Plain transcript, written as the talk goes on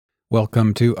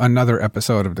Welcome to another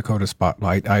episode of Dakota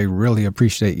Spotlight. I really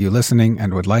appreciate you listening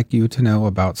and would like you to know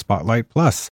about Spotlight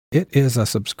Plus. It is a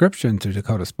subscription to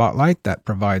Dakota Spotlight that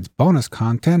provides bonus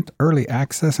content, early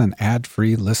access, and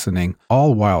ad-free listening,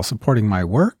 all while supporting my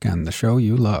work and the show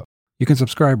you love. You can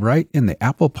subscribe right in the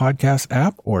Apple Podcast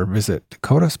app or visit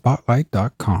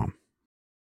dakotaspotlight.com.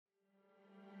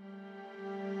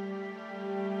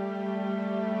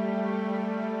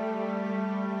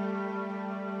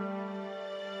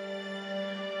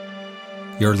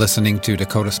 You're listening to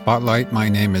Dakota Spotlight. My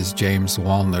name is James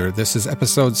Wallner. This is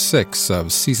episode 6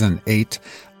 of season 8,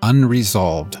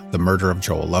 Unresolved, The Murder of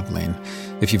Joel Lovelien.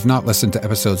 If you've not listened to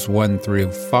episodes 1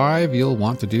 through 5, you'll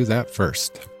want to do that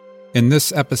first. In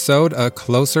this episode, a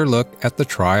closer look at the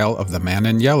trial of the man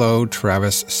in yellow,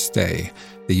 Travis Stay,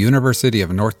 the University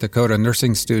of North Dakota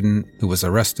nursing student who was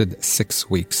arrested 6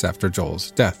 weeks after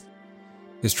Joel's death.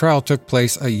 His trial took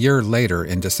place a year later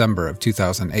in December of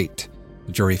 2008.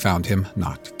 The jury found him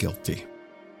not guilty.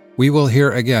 We will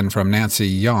hear again from Nancy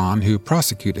Yon, who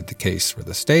prosecuted the case for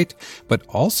the state, but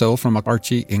also from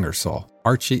Archie Ingersoll.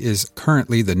 Archie is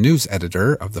currently the news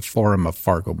editor of the Forum of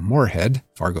Fargo-Moorhead,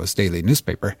 Fargo's daily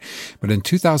newspaper. But in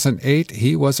 2008,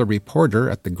 he was a reporter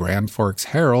at the Grand Forks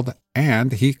Herald,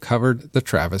 and he covered the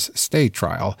Travis Stay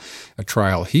trial, a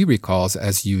trial he recalls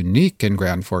as unique in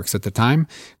Grand Forks at the time,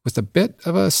 with a bit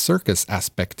of a circus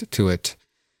aspect to it.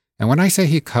 And when I say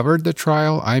he covered the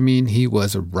trial, I mean he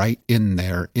was right in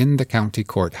there in the county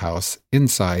courthouse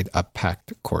inside a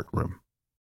packed courtroom.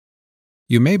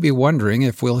 You may be wondering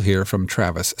if we'll hear from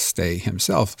Travis Stay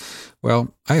himself.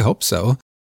 Well, I hope so.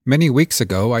 Many weeks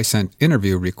ago, I sent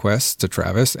interview requests to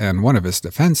Travis and one of his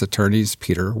defense attorneys,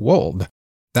 Peter Wold.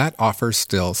 That offer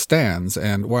still stands,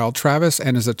 and while Travis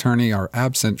and his attorney are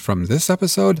absent from this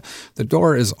episode, the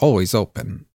door is always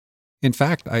open. In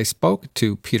fact, I spoke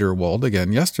to Peter Wold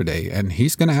again yesterday, and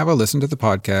he's going to have a listen to the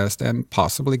podcast and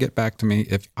possibly get back to me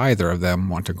if either of them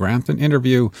want to grant an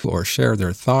interview or share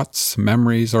their thoughts,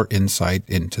 memories, or insight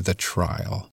into the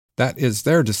trial. That is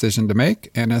their decision to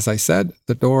make, and as I said,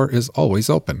 the door is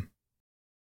always open.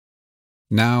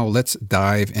 Now let's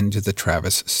dive into the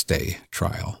Travis Stay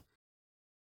trial.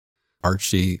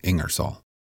 Archie Ingersoll.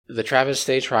 The Travis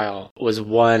Stay trial was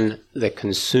one that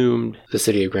consumed the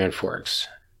city of Grand Forks.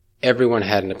 Everyone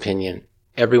had an opinion.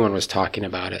 Everyone was talking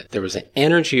about it. There was an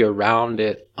energy around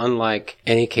it, unlike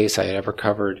any case I had ever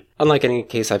covered, unlike any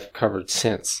case I've covered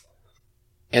since.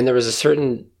 And there was a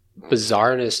certain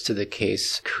bizarreness to the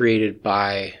case created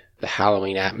by the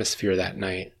Halloween atmosphere that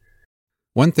night.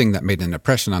 One thing that made an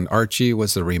impression on Archie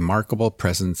was the remarkable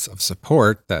presence of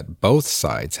support that both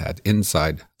sides had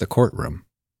inside the courtroom.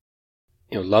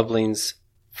 Lovelien's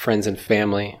friends and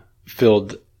family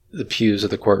filled the pews of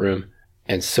the courtroom,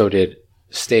 and so did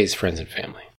Stay's friends and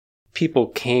family. People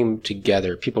came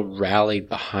together, people rallied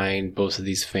behind both of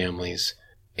these families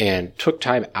and took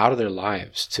time out of their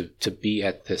lives to be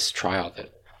at this trial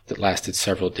that lasted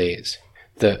several days.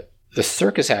 The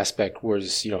circus aspect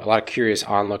was, a lot of curious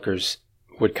onlookers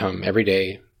would come every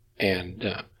day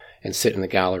and sit in the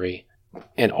gallery.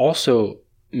 And also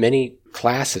many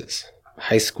classes,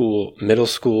 high school, middle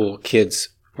school kids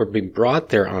were being brought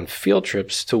there on field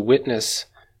trips to witness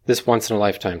this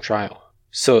once-in-a-lifetime trial.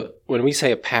 So when we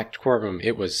say a packed courtroom,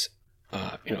 it was,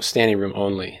 standing room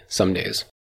only some days.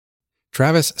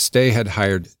 Travis Stay had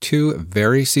hired 2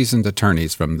 very seasoned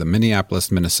attorneys from the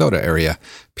Minneapolis, Minnesota area,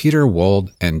 Peter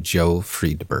Wold and Joe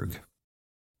Friedberg.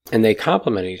 And they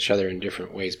complemented each other in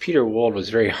different ways. Peter Wold was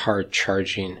very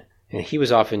hard-charging, and he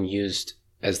was often used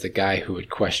as the guy who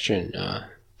would question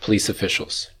police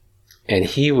officials. And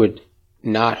he would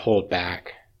not hold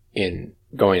back in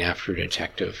going after a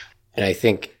detective. And I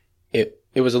think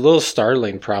it was a little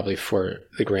startling probably for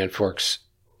the Grand Forks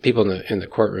people in the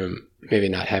courtroom, maybe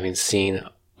not having seen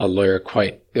a lawyer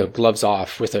quite gloves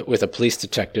off with a police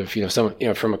detective,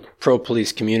 someone from a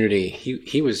pro-police community.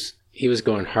 He was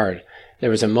going hard. There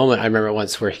was a moment I remember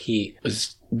once where he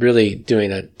was really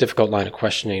doing a difficult line of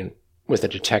questioning with a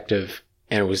detective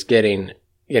and was getting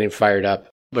fired up,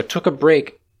 but took a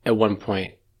break at one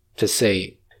point to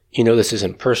say, this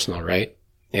isn't personal, right?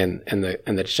 And the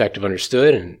detective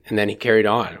understood, and then he carried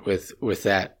on with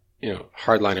that,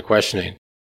 hard line of questioning.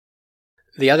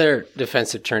 The other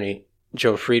defense attorney,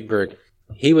 Joe Friedberg,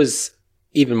 he was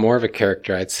even more of a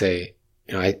character, I'd say.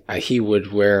 He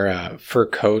would wear a fur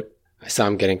coat. I saw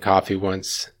him getting coffee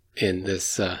once in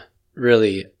this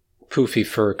really poofy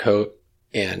fur coat,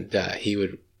 and he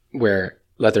would wear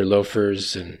leather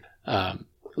loafers and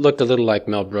looked a little like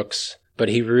Mel Brooks, but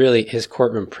his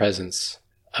courtroom presence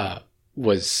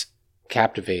was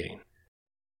captivating.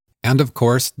 And of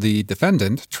course, the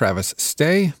defendant, Travis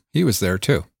Stay, he was there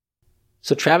too.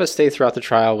 So Travis Stay throughout the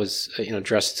trial was,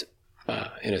 dressed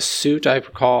in a suit, I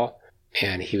recall,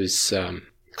 and he was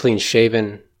clean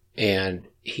shaven, and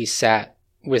he sat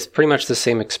with pretty much the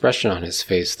same expression on his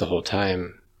face the whole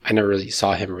time. I never really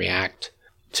saw him react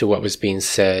to what was being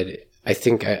said. I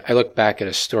think I look back at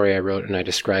a story I wrote and I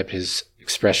described his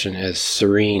expression as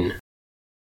serene.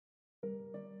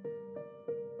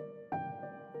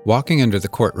 Walking into the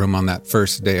courtroom on that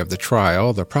first day of the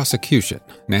trial, the prosecution,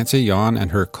 Nancy Yon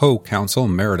and her co-counsel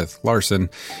Meredith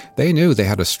Larson, they knew they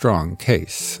had a strong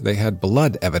case. They had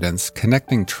blood evidence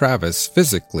connecting Travis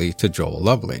physically to Joel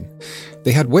Lovelien.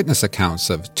 They had witness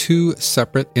accounts of 2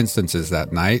 separate instances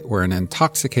that night where an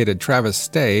intoxicated Travis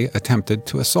Stay attempted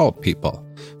to assault people.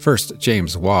 First,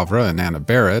 James Wavra and Anna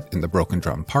Barrett in the Broken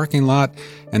Drum parking lot,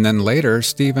 and then later,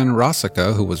 Stephen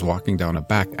Rosica, who was walking down a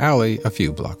back alley a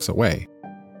few blocks away.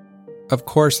 Of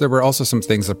course, there were also some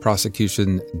things the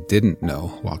prosecution didn't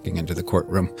know walking into the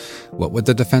courtroom. What would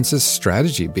the defense's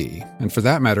strategy be? And for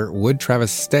that matter, would Travis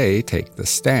Stay take the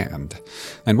stand?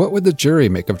 And what would the jury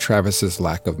make of Travis's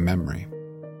lack of memory?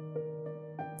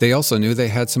 They also knew they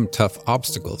had some tough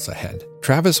obstacles ahead.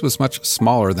 Travis was much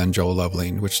smaller than Joel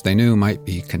Lovelien, which they knew might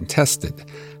be contested.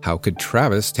 How could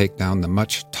Travis take down the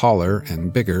much taller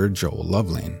and bigger Joel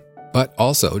Lovelien? But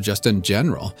also, just in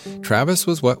general, Travis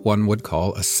was what one would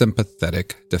call a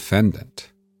sympathetic defendant.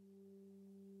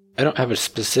 I don't have a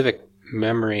specific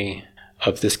memory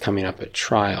of this coming up at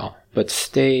trial, but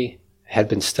Stay had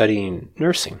been studying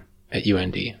nursing at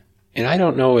UND. And I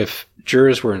don't know if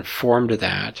jurors were informed of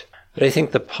that, but I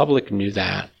think the public knew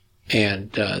that.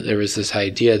 And there was this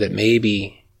idea that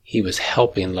maybe he was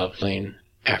helping Lovelien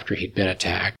after he'd been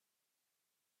attacked.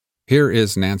 Here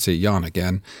is Nancy Yon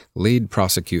again, lead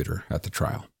prosecutor at the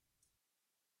trial.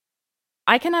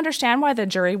 I can understand why the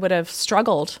jury would have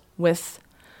struggled with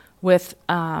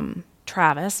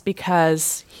Travis,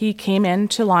 because he came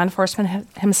into law enforcement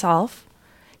himself.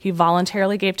 He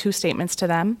voluntarily gave 2 statements to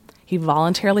them. He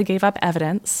voluntarily gave up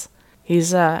evidence.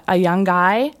 He's a young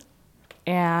guy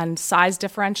and size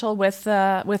differential with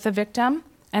the victim,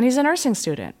 and he's a nursing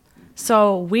student.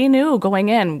 So we knew going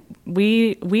in,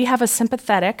 we have a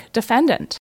sympathetic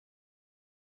defendant.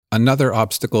 Another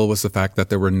obstacle was the fact that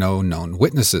there were no known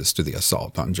witnesses to the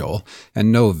assault on Joel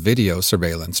and no video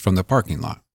surveillance from the parking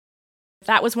lot.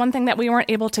 That was one thing that we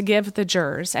weren't able to give the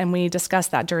jurors, and we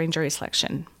discussed that during jury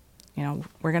selection.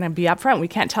 We're going to be upfront.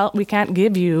 We can't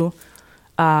give you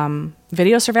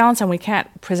video surveillance, and we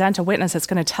can't present a witness that's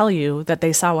going to tell you that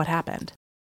they saw what happened.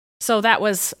 So that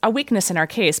was a weakness in our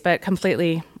case, but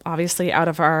completely, obviously, out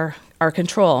of our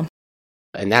control.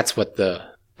 And that's what the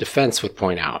defense would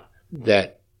point out,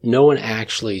 that no one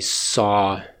actually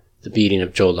saw the beating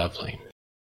of Joel Lovelien.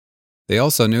 They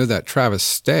also knew that Travis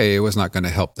Stay was not going to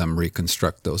help them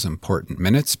reconstruct those important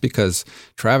minutes because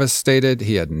Travis stated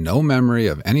he had no memory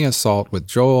of any assault with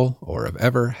Joel or of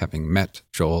ever having met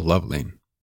Joel Lovelien.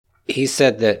 He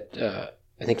said that,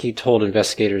 I think he told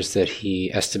investigators that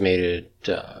he estimated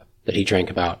that he drank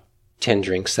about 10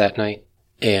 drinks that night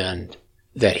and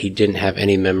that he didn't have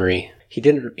any memory.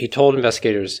 He told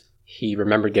investigators he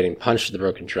remembered getting punched at the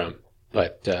Broken Drum,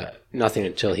 but nothing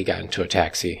until he got into a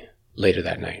taxi later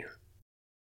that night.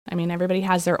 I mean, everybody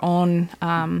has their own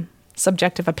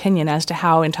subjective opinion as to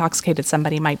how intoxicated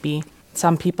somebody might be.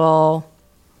 Some people,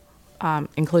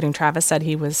 including Travis, said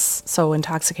he was so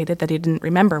intoxicated that he didn't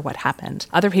remember what happened.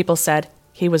 Other people said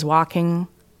he was walking,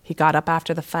 he got up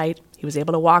after the fight, he was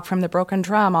able to walk from the Broken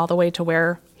Drum all the way to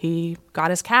where he got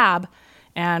his cab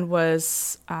and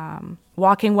was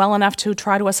walking well enough to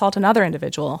try to assault another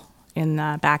individual in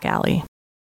the back alley.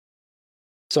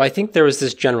 So I think there was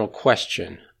this general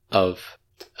question of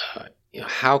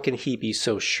how can he be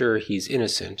so sure he's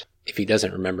innocent if he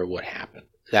doesn't remember what happened?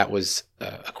 That was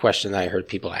a question that I heard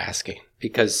people asking.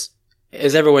 Because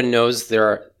as everyone knows,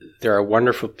 there are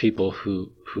wonderful people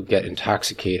who get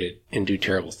intoxicated and do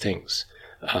terrible things.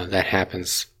 That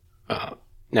happens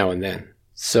now and then.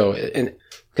 So,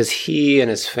 because he and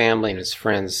his family and his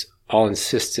friends all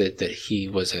insisted that he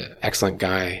was an excellent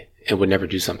guy and would never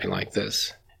do something like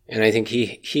this. And I think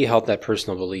he held that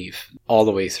personal belief all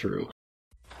the way through.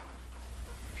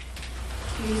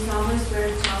 Do you solemnly swear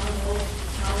to tell the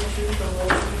truth, the whole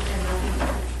truth, and nothing but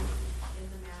the truth in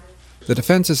the matter? The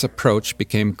defense's approach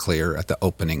became clear at the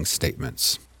opening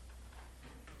statements.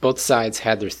 Both sides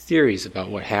had their theories about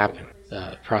what happened.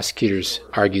 Prosecutors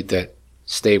argued that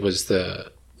Stay was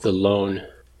the lone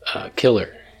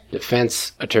killer.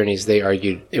 Defense attorneys, they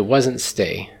argued it wasn't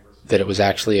Stay, that it was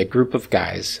actually a group of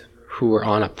guys who were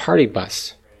on a party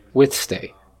bus with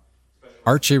Stay.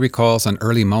 Archie recalls an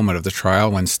early moment of the trial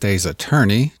when Stay's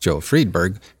attorney, Joe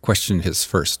Friedberg, questioned his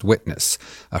first witness,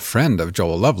 a friend of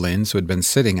Joel Lovelien's who had been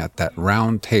sitting at that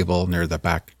round table near the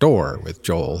back door with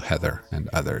Joel, Heather, and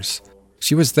others.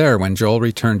 She was there when Joel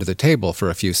returned to the table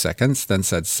for a few seconds, then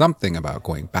said something about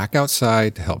going back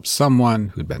outside to help someone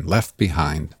who'd been left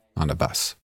behind on a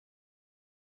bus.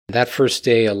 That first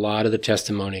day, a lot of the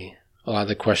testimony, a lot of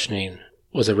the questioning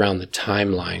was around the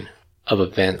timeline of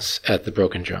events at the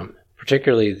Broken Drum,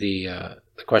 particularly the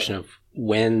question of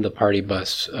when the party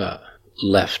bus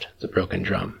left the Broken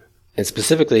Drum, and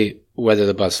specifically whether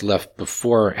the bus left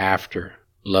before or after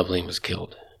Lovelien was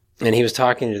killed. And he was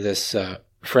talking to this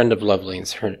friend of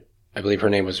Lovelien's, I believe her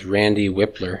name was Randy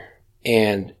Whippler,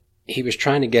 and he was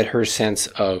trying to get her sense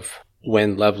of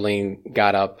when Lovelien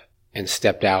got up and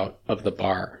stepped out of the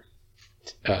bar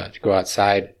to go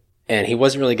outside. And he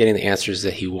wasn't really getting the answers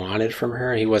that he wanted from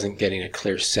her. He wasn't getting a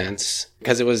clear sense.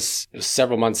 Because it was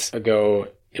several months ago,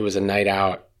 it was a night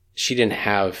out. She didn't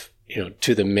have,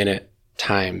 to the minute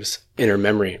times in her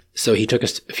memory. So he took a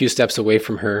few steps away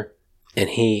from her, and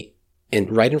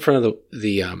right in front of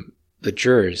the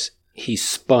jurors, he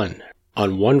spun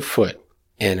on one foot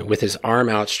and with his arm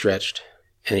outstretched,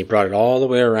 and he brought it all the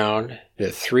way around, did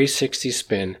a 360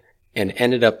 spin, and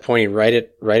ended up pointing right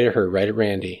at her, right at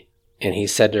Randy. And he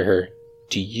said to her,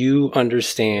 "Do you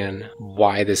understand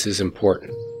why this is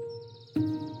important?"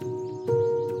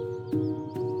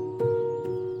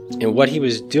 And what he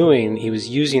was doing, he was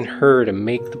using her to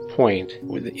make the point.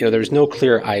 There was no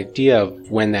clear idea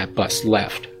of when that bus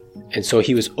left. And so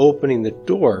he was opening the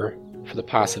door for the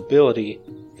possibility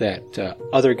that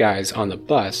other guys on the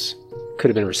bus could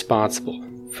have been responsible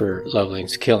for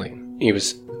Lovelien's killing. He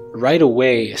was right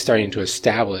away starting to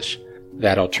establish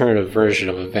that alternative version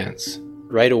of events,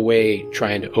 right away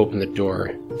trying to open the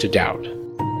door to doubt.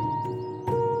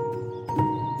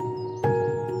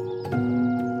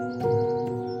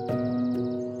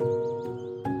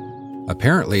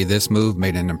 Apparently, this move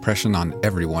made an impression on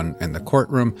everyone in the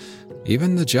courtroom,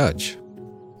 even the judge.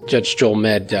 Judge Joel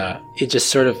Med, he just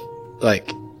sort of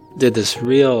did this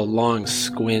real long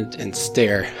squint and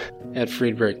stare at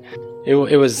Friedberg. It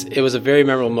was a very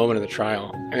memorable moment of the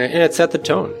trial, and it set the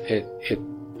tone.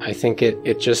 I think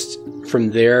it just,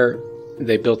 from there,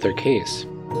 they built their case.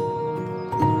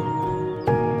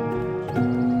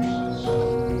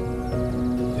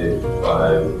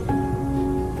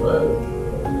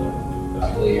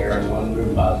 Possibly Aaron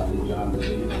Wonder, possibly John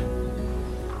Lee.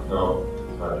 No,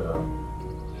 not John.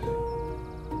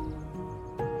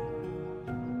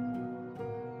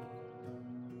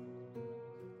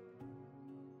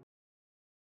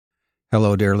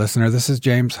 Hello, dear listener. This is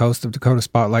James, host of Dakota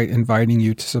Spotlight, inviting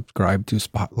you to subscribe to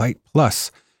Spotlight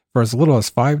Plus. For as little as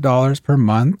 $5 per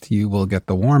month, you will get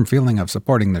the warm feeling of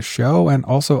supporting the show and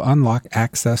also unlock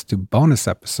access to bonus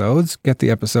episodes, get the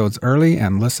episodes early,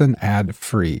 and listen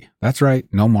ad-free. That's right,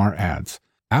 no more ads.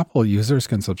 Apple users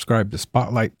can subscribe to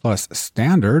Spotlight Plus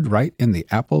Standard right in the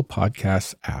Apple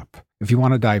Podcasts app. If you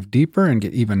want to dive deeper and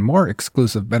get even more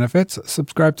exclusive benefits,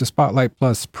 subscribe to Spotlight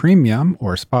Plus Premium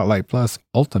or Spotlight Plus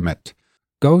Ultimate.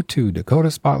 Go to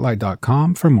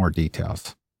dakotaspotlight.com for more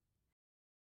details.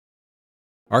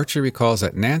 Archie recalls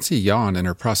that Nancy Yawn and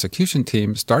her prosecution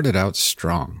team started out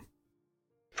strong.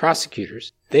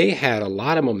 Prosecutors, they had a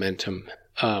lot of momentum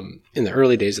in the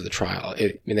early days of the trial.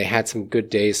 They had some good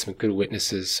days, some good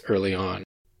witnesses early on.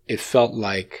 It felt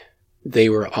like they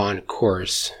were on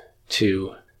course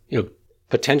to,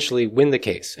 potentially win the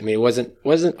case. It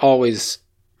wasn't always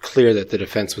clear that the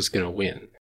defense was going to win.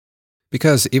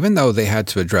 Because even though they had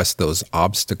to address those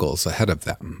obstacles ahead of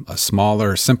them, a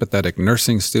smaller, sympathetic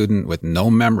nursing student with no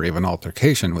memory of an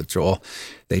altercation with Joel,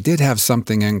 they did have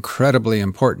something incredibly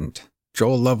important: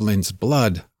 Joel Lovelien's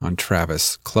blood on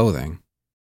Travis' clothing.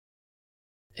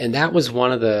 And that was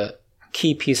one of the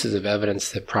key pieces of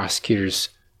evidence that prosecutors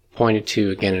pointed to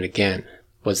again and again,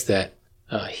 was that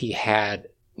he had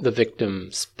the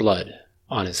victim's blood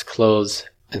on his clothes.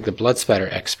 And the blood spatter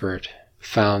expert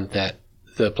found that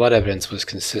the blood evidence was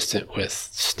consistent with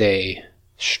Stay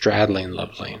straddling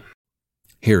Lovelien.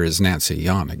 Here is Nancy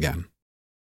Yawn again.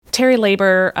 Terry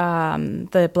Labor,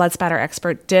 the blood spatter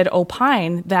expert, did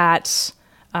opine that,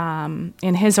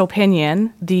 in his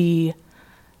opinion, the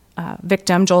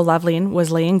victim, Joel Lovelien, was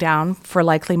laying down for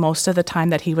likely most of the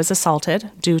time that he was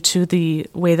assaulted due to the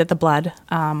way that the blood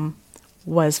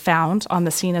was found on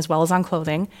the scene as well as on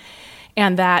clothing,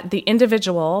 and that the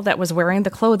individual that was wearing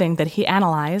the clothing that he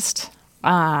analyzed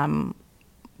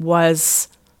was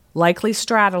likely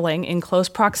straddling in close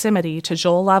proximity to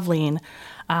Joel Lovelien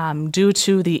due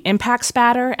to the impact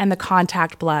spatter and the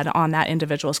contact blood on that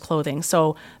individual's clothing.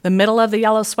 So the middle of the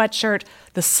yellow sweatshirt,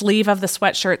 the sleeve of the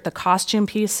sweatshirt, the costume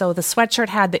piece. So the sweatshirt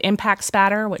had the impact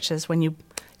spatter, which is when you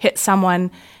hit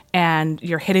someone and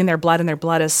you're hitting their blood and their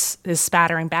blood is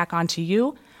spattering back onto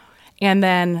you. And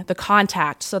then the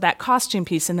contact, so that costume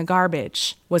piece in the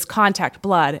garbage was contact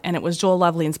blood, and it was Joel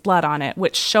Lovelien's blood on it,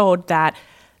 which showed that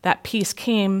that piece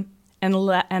came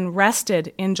and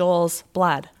rested in Joel's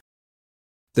blood.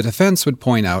 The defense would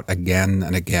point out again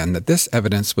and again that this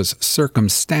evidence was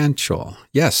circumstantial.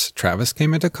 Yes, Travis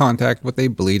came into contact with a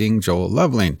bleeding Joel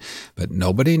Lovelien, but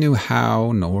nobody knew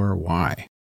how nor why.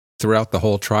 Throughout the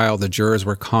whole trial, the jurors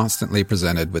were constantly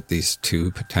presented with these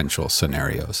two potential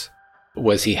scenarios.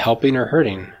 Was he helping or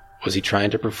hurting? Was he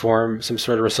trying to perform some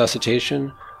sort of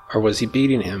resuscitation, or was he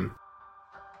beating him?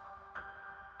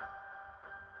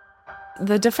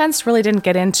 The defense really didn't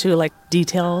get into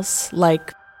details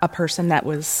like a person that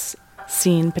was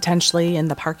seen potentially in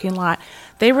the parking lot.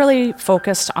 They really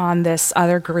focused on this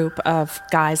other group of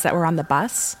guys that were on the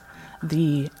bus,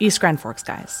 the East Grand Forks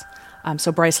guys.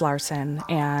 So Bryce Larson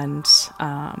and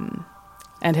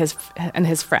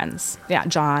his friends,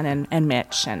 John and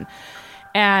Mitch,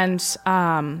 and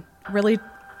really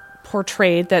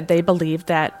portrayed that they believed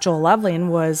that Joel Lovelien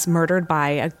was murdered by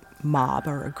a mob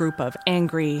or a group of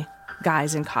angry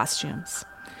guys in costumes.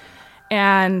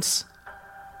 And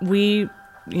we,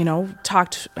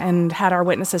 talked and had our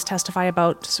witnesses testify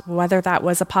about whether that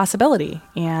was a possibility.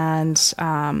 And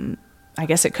I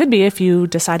guess it could be if you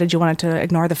decided you wanted to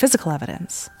ignore the physical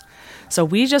evidence. So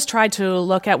we just tried to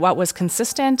look at what was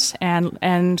consistent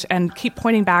and keep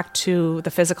pointing back to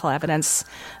the physical evidence,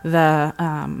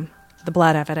 the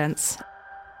blood evidence.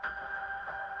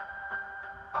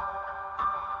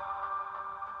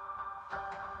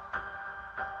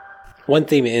 One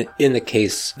theme in the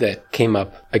case that came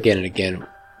up again and again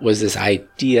was this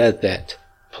idea that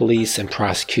police and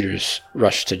prosecutors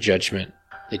rush to judgment.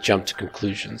 They jump to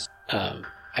conclusions.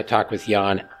 I talked with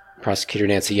Prosecutor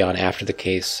Nancy Yan after the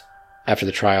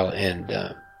trial,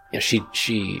 and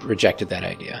she rejected that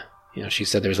idea. She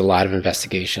said there was a lot of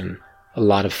investigation, a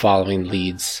lot of following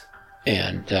leads,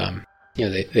 and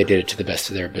they did it to the best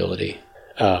of their ability.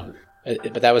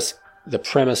 But that was the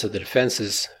premise of the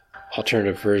defense's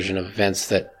alternative version of events,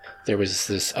 that there was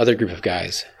this other group of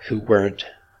guys who weren't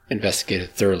investigated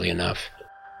thoroughly enough.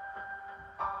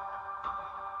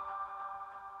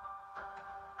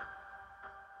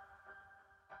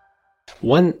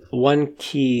 One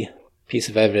key piece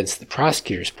of evidence the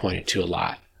prosecutors pointed to a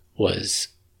lot was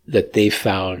that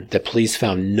police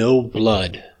found no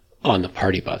blood on the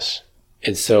party bus.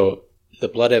 And so the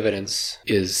blood evidence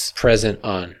is present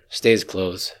on Stay's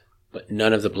clothes, but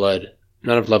none of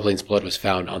Lovelien's blood was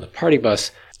found on the party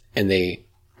bus, and they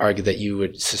argued that you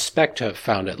would suspect to have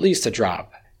found at least a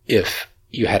drop if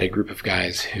you had a group of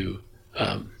guys who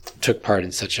took part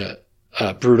in such a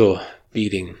brutal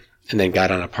beating and then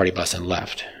got on a party bus and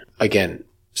left. Again,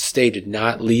 Stay did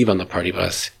not leave on the party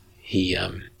bus. He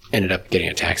ended up getting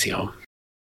a taxi home.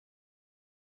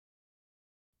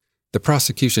 The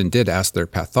prosecution did ask their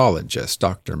pathologist,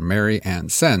 Dr. Mary Ann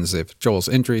Sens, if Joel's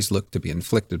injuries looked to be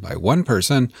inflicted by one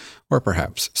person or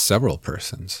perhaps several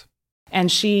persons. And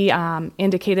she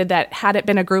indicated that had it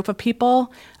been a group of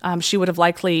people, she would have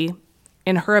likely,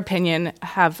 in her opinion,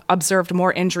 have observed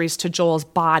more injuries to Joel's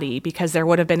body, because there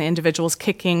would have been individuals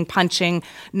kicking, punching,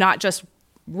 not just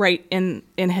right in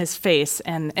his face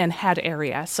and head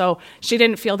area. So she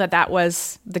didn't feel that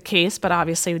was the case, but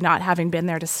obviously not having been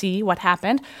there to see what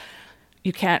happened,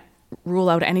 you can't rule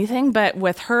out anything. But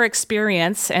with her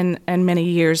experience and many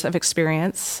years of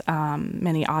experience,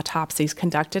 many autopsies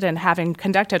conducted, and having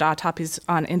conducted autopsies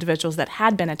on individuals that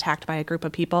had been attacked by a group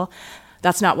of people,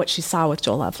 that's not what she saw with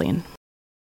Joel Lovelien.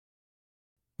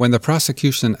 When the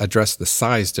prosecution addressed the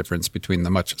size difference between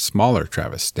the much smaller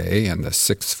Travis Stay and the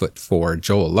 6'4"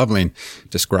 Joel Lovelien,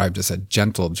 described as a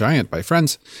gentle giant by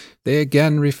friends, they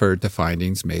again referred to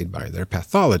findings made by their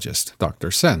pathologist,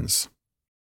 Dr. Sens.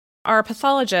 Our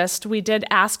pathologist, we did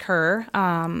ask her,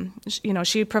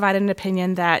 she provided an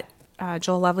opinion that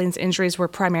Joel Lovelien's injuries were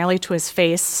primarily to his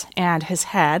face and his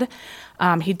head.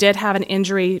 He did have an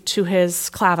injury to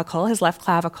his clavicle, his left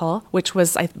clavicle, which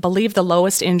was, I believe, the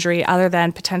lowest injury other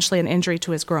than potentially an injury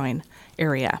to his groin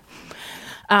area.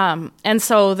 And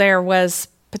so there was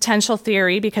potential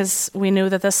theory, because we knew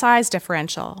that the size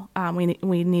differential,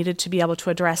 we needed to be able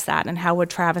to address that, and how would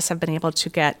Travis have been able to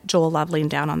get Joel Lovelien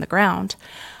down on the ground.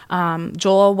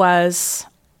 Joel was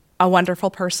a wonderful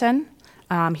person.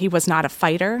 He was not a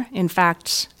fighter. In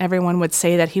fact, everyone would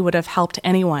say that he would have helped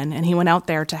anyone, and he went out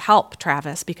there to help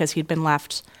Travis because he'd been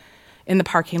left in the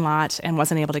parking lot and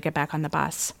wasn't able to get back on the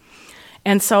bus.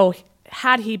 And so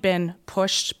had he been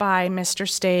pushed by Mr.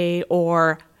 Stay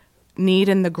or kneed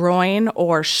in the groin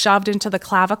or shoved into the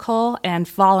clavicle and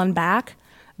fallen back,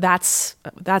 that's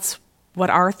what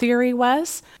our theory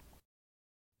was.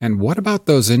 And what about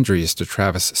those injuries to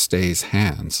Travis Stay's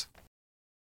hands?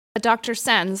 Dr.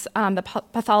 Sens, the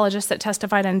pathologist that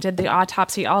testified and did the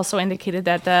autopsy, also indicated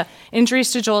that the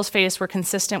injuries to Joel's face were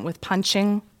consistent with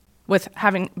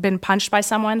having been punched by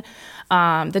someone.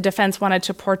 The defense wanted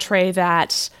to portray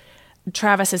that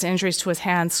Travis's injuries to his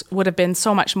hands would have been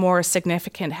so much more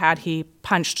significant had he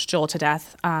punched Joel to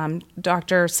death.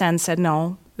 Dr. Sens said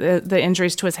no, the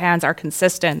injuries to his hands are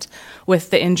consistent with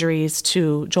the injuries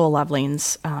to Joel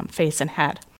Lovelien's face and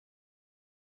head.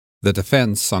 The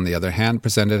defense, on the other hand,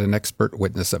 presented an expert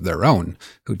witness of their own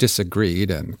who disagreed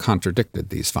and contradicted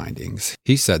these findings.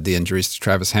 He said the injuries to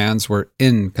Travis' hands were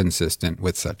inconsistent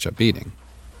with such a beating.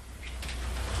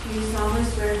 Do you solemnly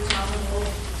swear to tell the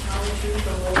truth, the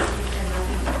whole truth, and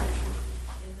nothing but the truth in the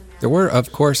matter? There were,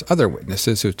 of course, other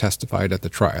witnesses who testified at the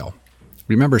trial.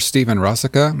 Remember Stephen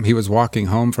Rossica? He was walking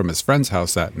home from his friend's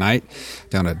house that night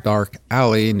down a dark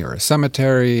alley near a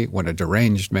cemetery when a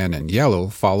deranged man in yellow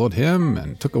followed him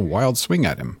and took a wild swing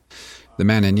at him. The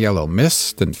man in yellow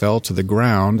missed and fell to the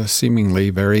ground, seemingly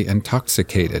very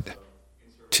intoxicated.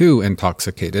 Too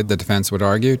intoxicated, the defense would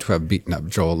argue, to have beaten up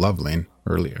Joel Lovelien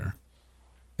earlier.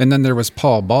 And then there was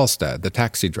Paul Balstad, the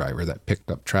taxi driver that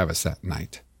picked up Travis that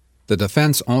night. The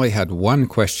defense only had one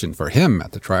question for him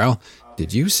at the trial.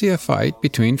 Did you see a fight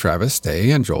between Travis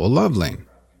Stay and Joel Lovelien?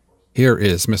 Here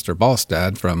is Mr.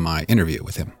 Balstad from my interview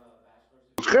with him.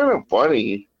 What's kind of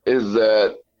funny is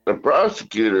that the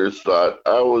prosecutors thought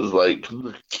I was like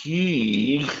the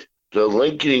key to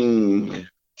linking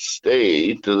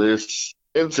Stay to this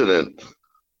incident.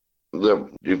 The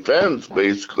defense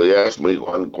basically asked me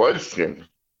one question.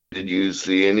 Did you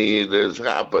see any of this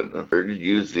happen? Or did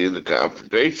you see the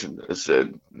confrontation? I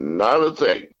said, not a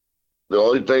thing. The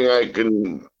only thing I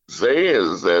can say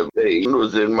is that he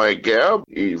was in my cab.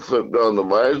 He flipped down the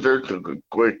visor, took a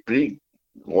quick peek,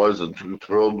 wasn't too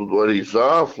thrilled with what he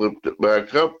saw, flipped it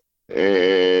back up,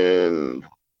 and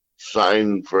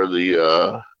signed for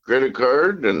the credit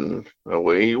card, and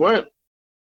away he went.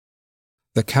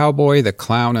 The cowboy, the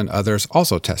clown, and others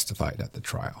also testified at the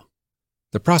trial.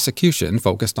 The prosecution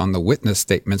focused on the witness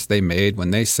statements they made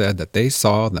when they said that they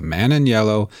saw the man in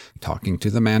yellow talking to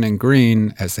the man in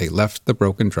green as they left the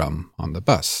broken drum on the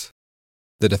bus.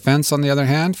 The defense, on the other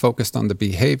hand, focused on the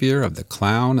behavior of the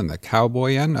clown and the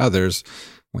cowboy and others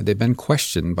when they'd been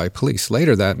questioned by police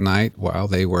later that night while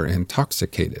they were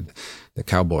intoxicated. The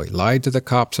cowboy lied to the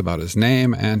cops about his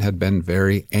name and had been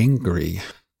very angry.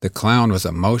 The clown was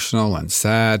emotional and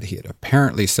sad. He had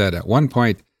apparently said at one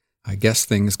point, I guess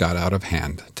things got out of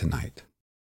hand tonight.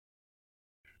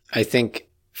 I think,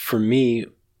 for me,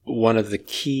 one of the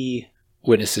key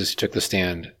witnesses who took the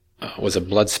stand was a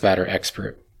blood spatter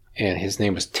expert, and his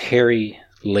name was Terry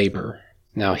Labor.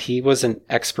 Now, he was an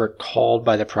expert called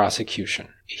by the prosecution.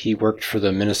 He worked for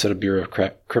the Minnesota Bureau of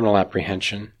Criminal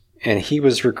Apprehension, and he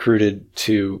was recruited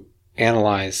to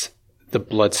analyze the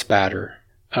blood spatter,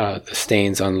 the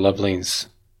stains of Lovelien's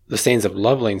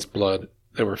blood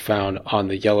that were found on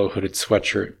the yellow hooded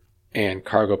sweatshirt and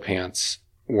cargo pants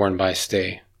worn by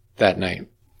Stay that night.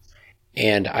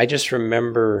 And I just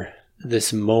remember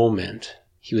this moment.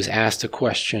 He was asked a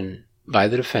question by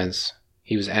the defense.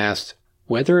 He was asked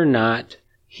whether or not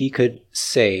he could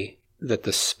say that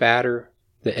the spatter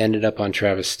that ended up on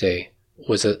Travis Stay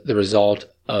was the result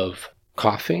of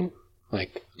coughing,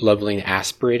 like Lovelien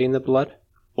aspirating the blood,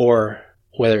 or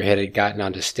whether it had gotten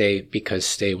onto Stay because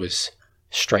Stay was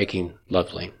striking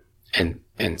Lovelien and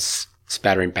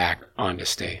spattering back onto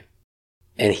Stay.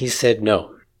 And he said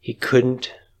no. He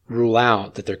couldn't rule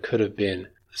out that there could have been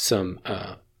some,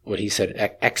 what he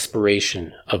said,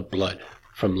 expiration of blood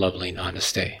from Lovelien onto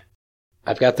Stay.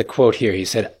 I've got the quote here. He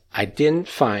said, I didn't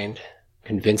find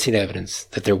convincing evidence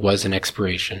that there was an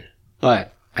expiration,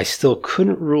 but I still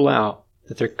couldn't rule out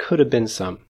that there could have been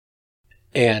some.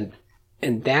 And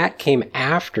that came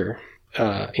after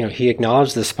he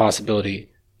acknowledged this possibility.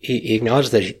 He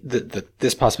acknowledged that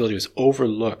this possibility was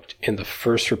overlooked in the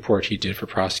first report he did for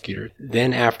prosecutors.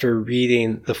 Then, after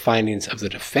reading the findings of the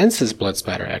defense's blood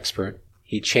spatter expert,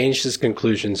 he changed his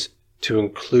conclusions to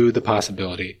include the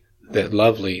possibility that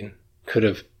Lovelien could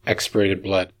have expirated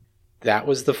blood. That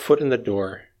was the foot in the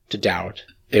door to doubt.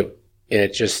 It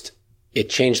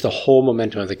changed the whole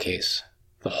momentum of the case.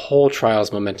 The whole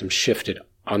trial's momentum shifted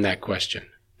on that question.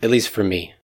 at least for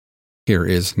me. Here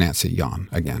is Nancy Yon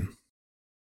again.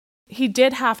 He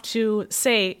did have to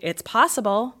say it's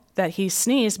possible that he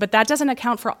sneezed, but that doesn't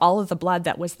account for all of the blood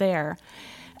that was there.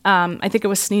 I think it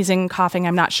was sneezing, coughing.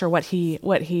 I'm not sure what he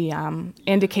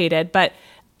indicated. But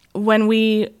when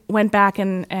we went back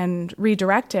and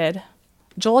redirected,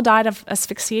 Joel died of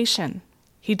asphyxiation.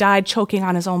 He died choking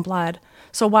on his own blood.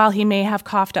 So while he may have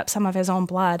coughed up some of his own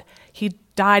blood, he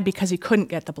died because he couldn't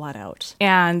get the blood out.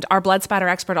 And our blood spatter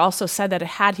expert also said that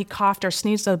had he coughed or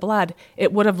sneezed the blood,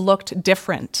 it would have looked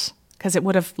different because it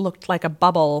would have looked like a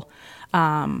bubble,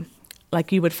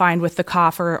 like you would find with the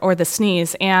cough or the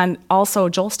sneeze. And also,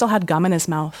 Joel still had gum in his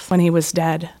mouth when he was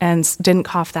dead and didn't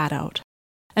cough that out.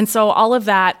 And so all of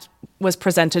that was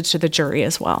presented to the jury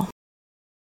as well.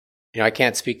 I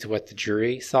can't speak to what the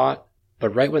jury thought, but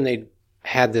right when they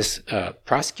had this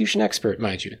prosecution expert,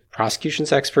 mind you,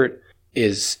 prosecution's expert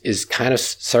is kind of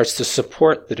starts to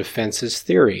support the defense's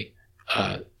theory.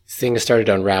 Things started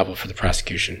to unravel for the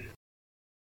prosecution.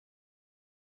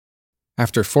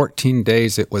 After 14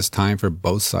 days, it was time for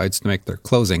both sides to make their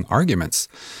closing arguments.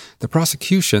 The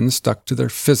prosecution stuck to their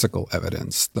physical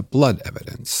evidence, the blood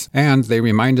evidence, and they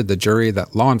reminded the jury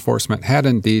that law enforcement had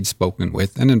indeed spoken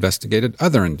with and investigated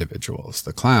other individuals,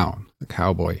 the clown, the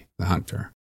cowboy, the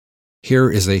hunter.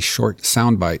 Here is a short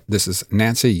soundbite. This is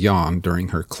Nancy Yon during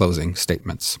her closing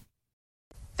statements.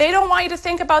 They don't want you to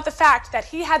think about the fact that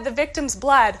he had the victim's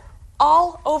blood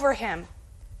all over him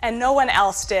and no one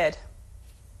else did.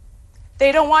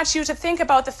 They don't want you to think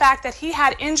about the fact that he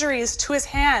had injuries to his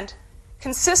hand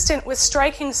consistent with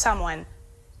striking someone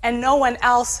and no one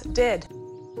else did.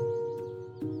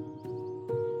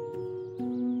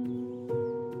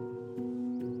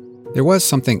 There was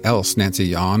something else Nancy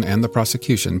Yon and the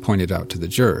prosecution pointed out to the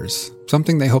jurors,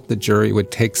 something they hoped the jury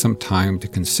would take some time to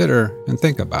consider and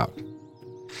think about.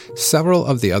 Several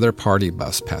of the other party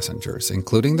bus passengers,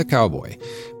 including the cowboy,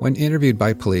 when interviewed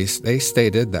by police, they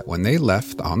stated that when they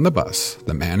left on the bus,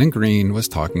 the man in green was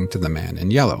talking to the man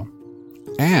in yellow.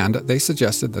 And they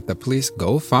suggested that the police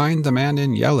go find the man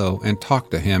in yellow and talk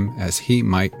to him as he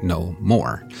might know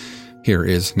more. Here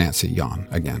is Nancy Yon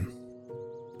again.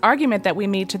 Argument that we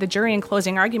made to the jury in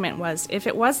closing argument was if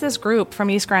it was this group from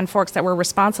East Grand Forks that were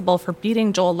responsible for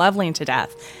beating Joel Lovelien to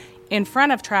death in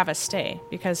front of Travis Stay,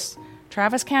 because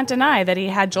Travis can't deny that he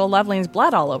had Joel Lovelien's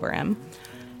blood all over him.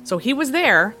 So he was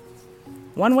there,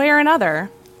 one way or another.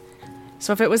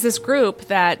 So if it was this group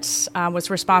that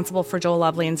was responsible for Joel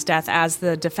Lovelien's death as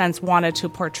the defense wanted to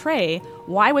portray,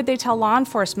 why would they tell law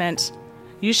enforcement,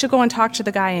 you should go and talk to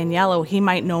the guy in yellow, he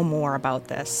might know more about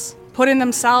this? Putting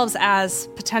themselves as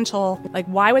potential, like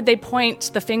why would they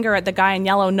point the finger at the guy in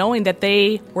yellow knowing that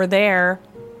they were there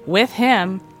with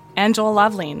him and Joel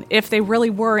Lovelien if they really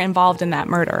were involved in that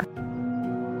murder?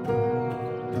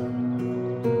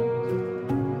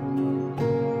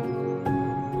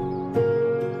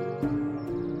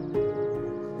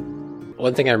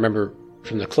 One thing I remember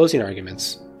from the closing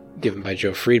arguments given by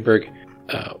Joe Friedberg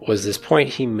was this point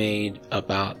he made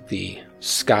about the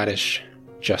Scottish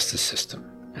justice system.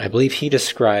 And I believe he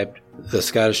described the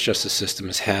Scottish justice system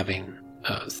as having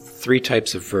three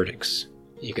types of verdicts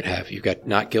you could have. You've got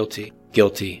not guilty,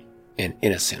 guilty, and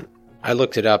innocent. I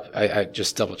looked it up. I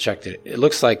just double-checked it. It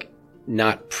looks like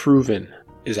not proven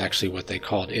is actually what they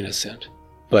called innocent.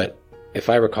 But if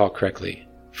I recall correctly,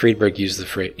 Friedberg used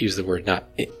the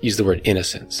word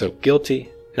innocent. So guilty,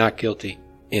 not guilty,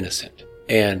 innocent.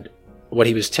 And what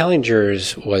he was telling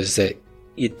jurors was that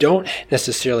you don't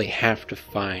necessarily have to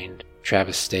find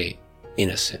Travis Stay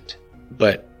innocent,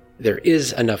 but there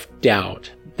is enough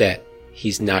doubt that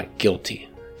he's not guilty,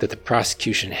 that the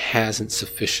prosecution hasn't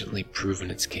sufficiently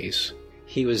proven its case.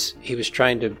 He was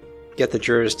trying to get the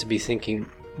jurors to be thinking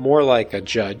more like a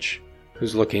judge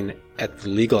who's looking at the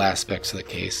legal aspects of the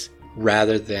case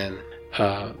rather than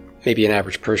maybe an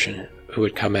average person who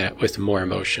would come at with more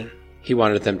emotion. He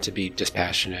wanted them to be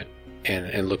dispassionate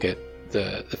and look at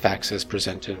the facts as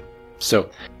presented. So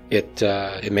it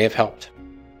may have helped.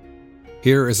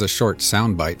 Here is a short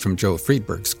soundbite from Joe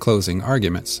Friedberg's closing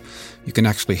arguments. You can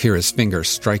actually hear his fingers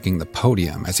striking the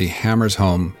podium as he hammers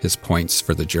home his points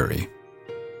for the jury.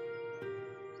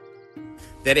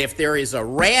 That if there is a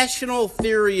rational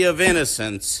theory of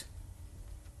innocence,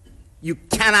 you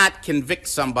cannot convict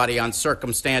somebody on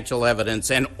circumstantial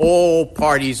evidence, and all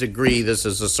parties agree this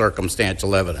is a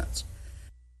circumstantial evidence.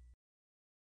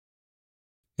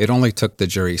 It only took the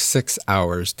jury 6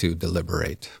 hours to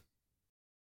deliberate.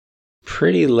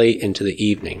 Pretty late into the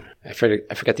evening, I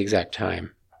forget the exact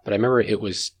time, but I remember it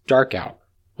was dark out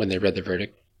when they read the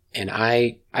verdict, and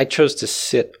I chose to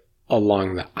sit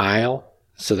along the aisle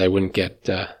so that I wouldn't get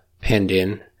penned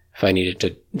in if I needed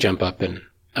to jump up and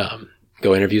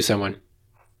go interview someone.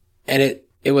 And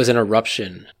it was an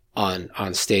eruption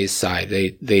on Stay's side.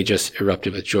 They just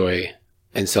erupted with joy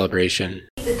and celebration.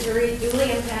 The jury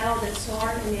duly impaneled and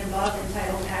sworn in the above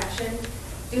entitled action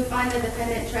do find the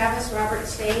defendant Travis Robert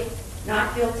Stay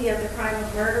not guilty of the crime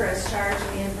of murder as charged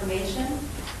in the information,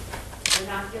 and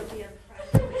not guilty of the crime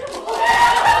of murder.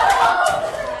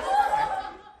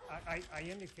 I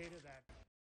indicated that.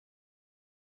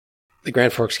 The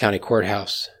Grand Forks County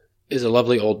Courthouse is a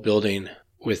lovely old building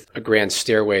with a grand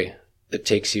stairway that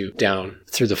takes you down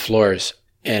through the floors,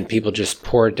 and people just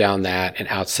poured down that and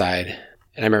outside.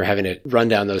 And I remember having to run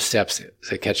down those steps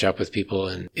to catch up with people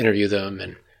and interview them.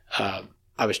 And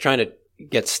I was trying to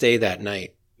get Stay that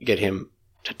night, get him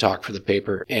to talk for the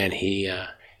paper, and he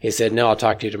said, "No, I'll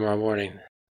talk to you tomorrow morning."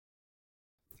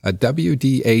 A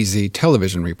WDAZ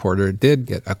television reporter did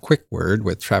get a quick word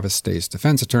with Travis Stay's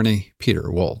defense attorney,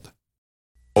 Peter Wold.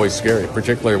 Always scary,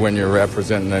 particularly when you're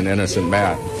representing an innocent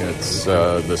man. It's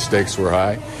the stakes were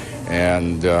high,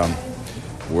 and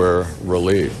we're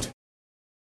relieved.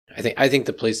 I think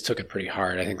the police took it pretty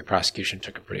hard. I think the prosecution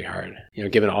took it pretty hard.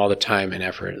 Given all the time and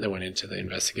effort that went into the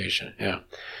investigation. Yeah,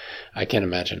 I can't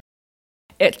imagine.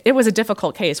 It was a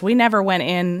difficult case. We never went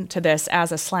into this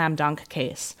as a slam dunk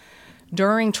case.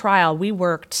 During trial, we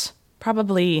worked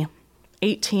probably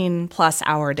 18 plus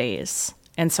hour days.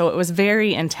 And so it was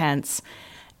very intense.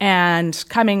 And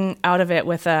coming out of it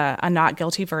with a not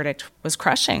guilty verdict was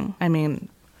crushing. I mean,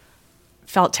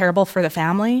 felt terrible for the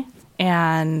family.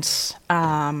 And,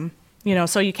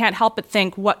 so you can't help but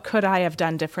think, what could I have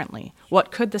done differently?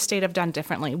 What could the state have done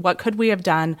differently? What could we have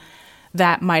done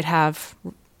that might have,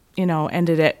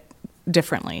 ended it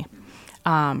differently,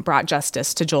 brought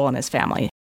justice to Joel and his family?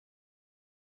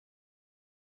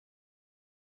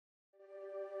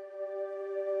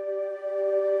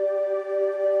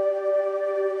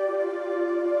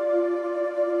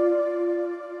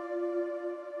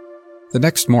 The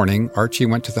next morning, Archie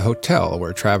went to the hotel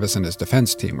where Travis and his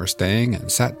defense team were staying and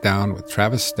sat down with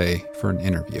Travis Stay for an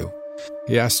interview.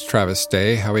 He asked Travis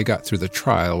Stay how he got through the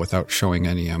trial without showing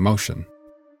any emotion.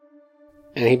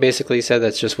 And he basically said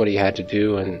that's just what he had to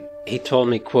do. And he told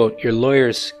me, quote, "Your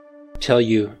lawyers tell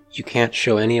you you can't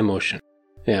show any emotion."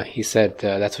 Yeah, he said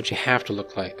that's what you have to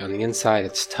look like. On the inside,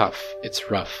 it's tough.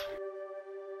 It's rough.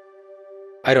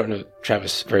 I don't know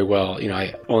Travis very well.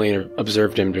 I only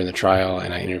observed him during the trial,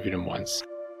 and I interviewed him once.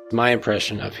 My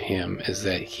impression of him is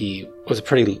that he was a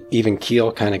pretty even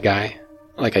keel kind of guy.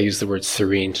 Like, I used the word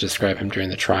serene to describe him during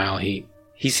the trial. He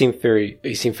seemed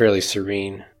fairly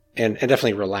serene and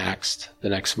definitely relaxed the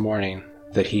next morning.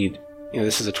 That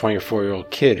this is a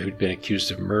 24-year-old kid who'd been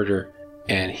accused of murder,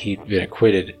 and he'd been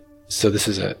acquitted. So this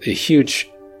is a huge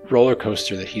roller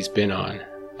coaster that he's been on,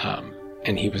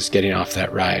 and he was getting off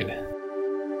that ride.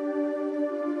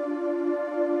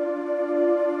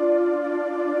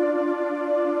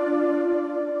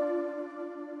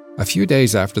 A few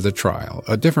days after the trial,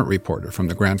 a different reporter from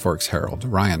the Grand Forks Herald,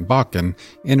 Ryan Bakken,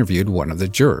 interviewed one of the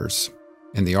jurors.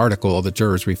 In the article, the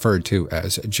jurors referred to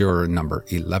as juror number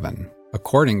 11.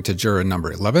 According to juror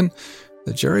number 11,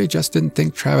 the jury just didn't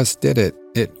think Travis did it.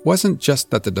 It wasn't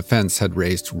just that the defense had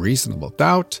raised reasonable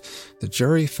doubt. The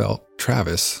jury felt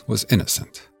Travis was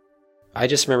innocent. I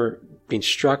just remember being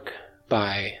struck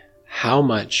by how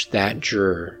much that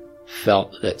juror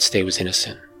felt that Stay was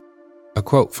innocent. A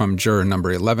quote from juror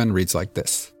number 11 reads like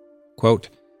this, quote,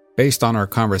 "Based on our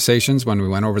conversations when we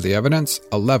went over the evidence,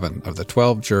 11 of the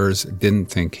 12 jurors didn't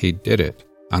think he did it,"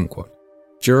 unquote.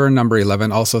 Juror number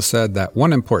 11 also said that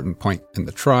one important point in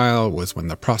the trial was when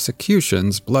the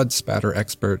prosecution's blood spatter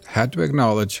expert had to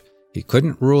acknowledge he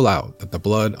couldn't rule out that the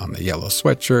blood on the yellow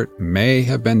sweatshirt may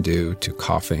have been due to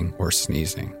coughing or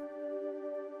sneezing.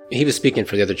 He was speaking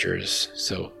for the other jurors,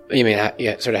 so you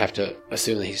sort of have to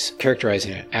assume that he's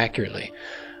characterizing it accurately.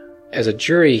 As a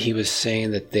jury, he was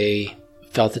saying that they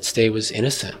felt that Stay was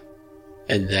innocent,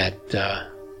 and that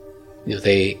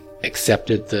they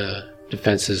accepted the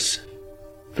defense's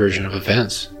version of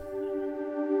events.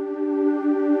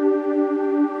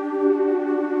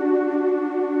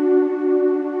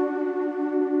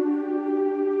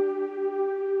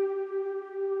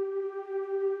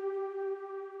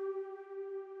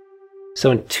 So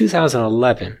in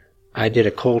 2011, I did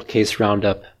a cold case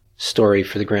roundup story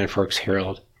for the Grand Forks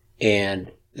Herald,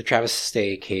 and the Travis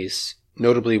Stay case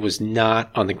notably was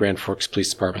not on the Grand Forks Police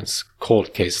Department's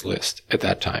cold case list at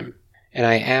that time. And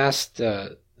I asked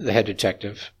the head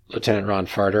detective, Lieutenant Ron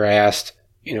Farter, I asked,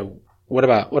 what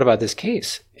about this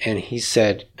case? And he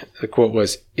said, the quote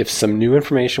was, "If some new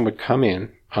information would come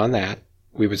in on that,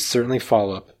 we would certainly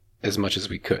follow up as much as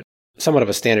we could." Somewhat of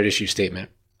a standard issue statement.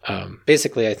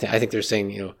 Basically, I think they're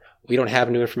saying, we don't have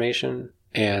new information,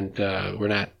 and we're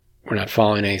not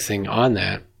following anything on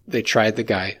that. They tried the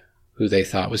guy who they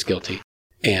thought was guilty,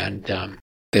 and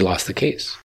they lost the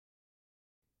case.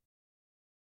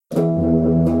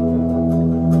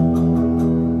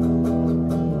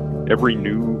 Every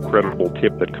new credible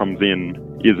tip that comes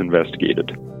in is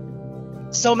investigated.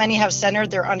 So many have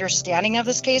centered their understanding of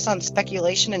this case on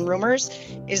speculation and rumors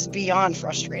is beyond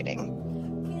frustrating.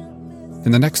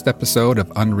 In the next episode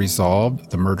of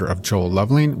Unresolved, the murder of Joel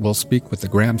Lovelien, we'll speak with the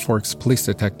Grand Forks police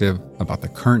detective about the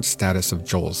current status of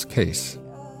Joel's case.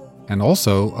 And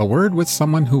also a word with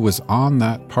someone who was on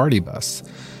that party bus.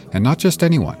 And not just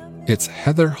anyone, it's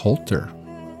Heather Holter.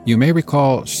 You may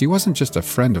recall she wasn't just a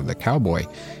friend of the cowboy,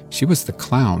 she was the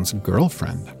clown's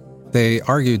girlfriend. They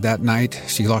argued that night.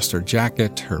 She lost her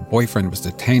jacket. Her boyfriend was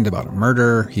detained about a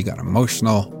murder. He got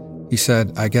emotional. He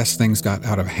said, "I guess things got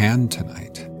out of hand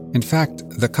tonight." In fact,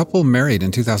 the couple married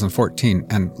in 2014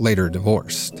 and later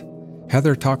divorced.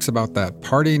 Heather talks about that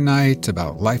party night,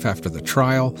 about life after the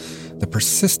trial, the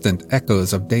persistent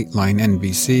echoes of Dateline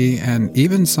NBC, and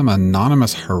even some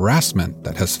anonymous harassment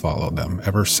that has followed them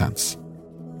ever since.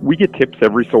 We get tips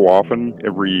every so often,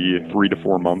 every 3 to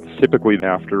 4 months, typically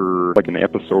after an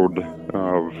episode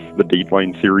of the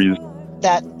Dateline series.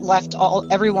 That left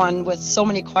everyone with so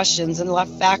many questions and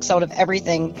left facts out of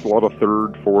everything. A lot of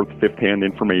third, fourth, fifth-hand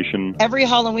information. Every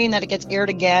Halloween that it gets aired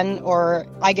again, or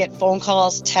I get phone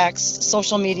calls, texts,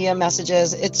 social media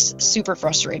messages, it's super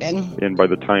frustrating. And by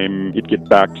the time it gets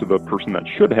back to the person that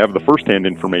should have the first-hand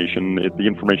information, the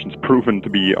information's proven to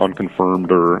be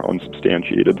unconfirmed or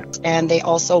unsubstantiated. And they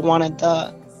also wanted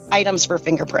the items for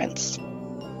fingerprints.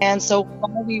 And so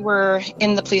while we were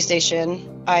in the police station,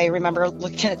 I remember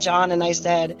looking at John and I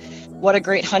said, "What a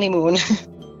great honeymoon."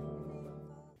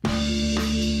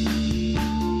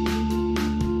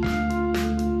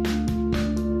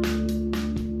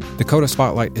 Dakota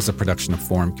Spotlight is a production of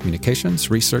Forum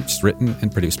Communications, researched, written,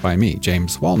 and produced by me,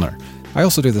 James Wallner. I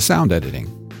also do the sound editing.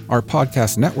 Our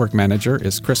podcast network manager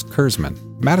is Chris Kurzman.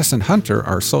 Madison Hunter,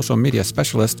 our social media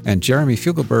specialist, and Jeremy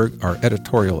Fugelberg, our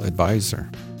editorial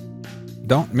advisor.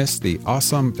 Don't miss the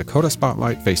awesome Dakota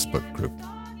Spotlight Facebook group.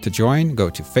 To join, go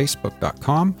to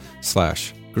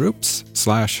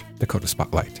facebook.com/groups/Dakota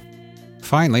Spotlight.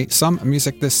 Finally, some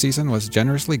music this season was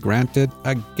generously granted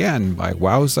again by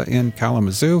Wowza in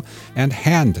Kalamazoo and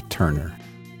Hand Turner.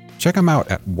 Check them out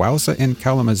at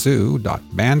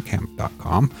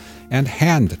wowzainkalamazoo.bandcamp.com and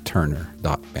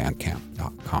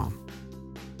handturner.bandcamp.com.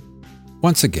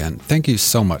 Once again, thank you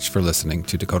so much for listening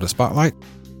to Dakota Spotlight.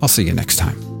 I'll see you next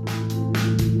time.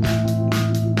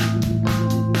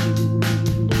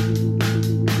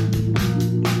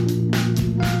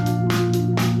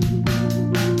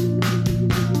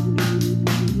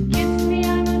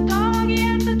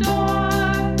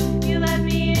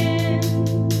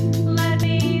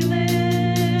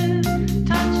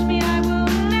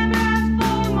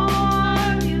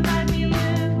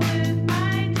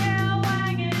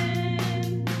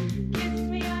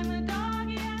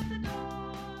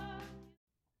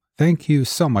 Thank you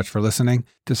so much for listening.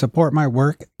 To support my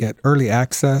work, get early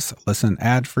access, listen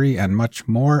ad-free, and much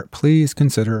more, please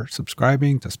consider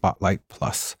subscribing to Spotlight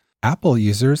Plus. Apple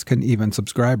users can even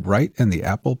subscribe right in the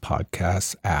Apple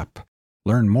Podcasts app.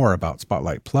 Learn more about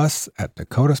Spotlight Plus at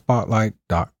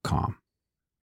dakotaspotlight.com.